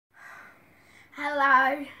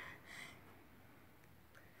Hello,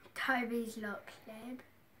 Toby's Lock Lab.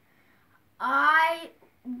 I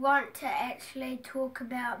want to actually talk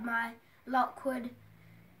about my Lockwood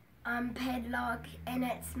padlock, and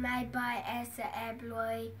it's made by acid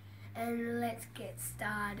alloy, and let's get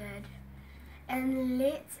started. And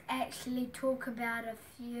let's actually talk about a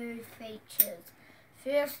few features.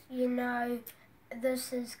 First, this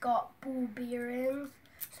has got ball bearings,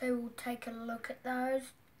 so we'll take a look at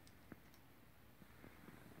those.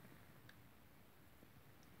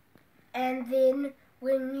 And then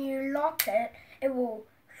when you lock it, it will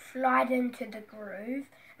slide into the groove,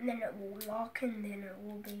 and then it will lock, and then it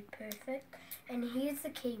will be perfect. And here's the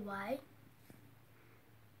keyway.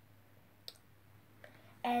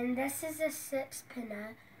 And this is a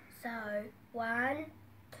 6-pinner, so 1,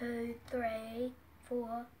 2, 3,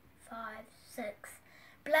 4, 5, 6,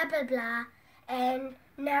 blah blah blah. And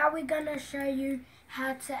now we're going to show you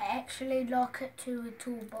how to actually lock it to a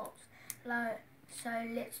toolbox. So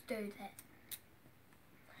let's do that.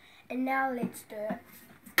 And now let's do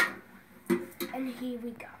it. And here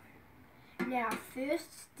we go. Now first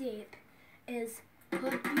step is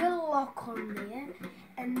put your lock on there,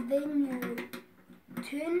 and then you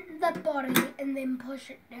turn the body and then push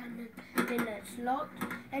it down, and then it's locked.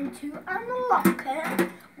 And to unlock it,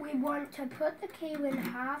 we want to put the key in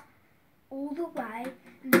half all the way,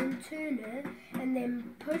 and then turn it, and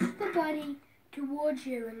then push the body towards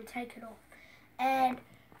you and take it off. And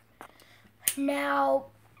now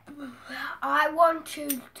I want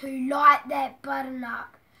you to light that button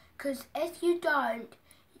up, because if you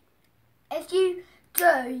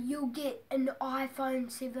do, you'll get an iPhone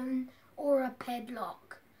 7 or a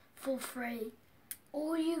padlock for free.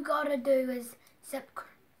 All you gotta do is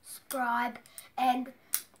subscribe and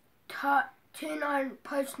turn on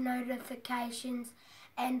post notifications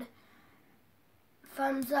and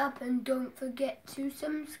thumbs up, and don't forget to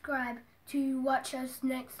subscribe to watch us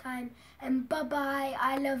next time. And bye bye.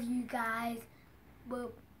 I love you guys.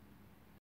 Well.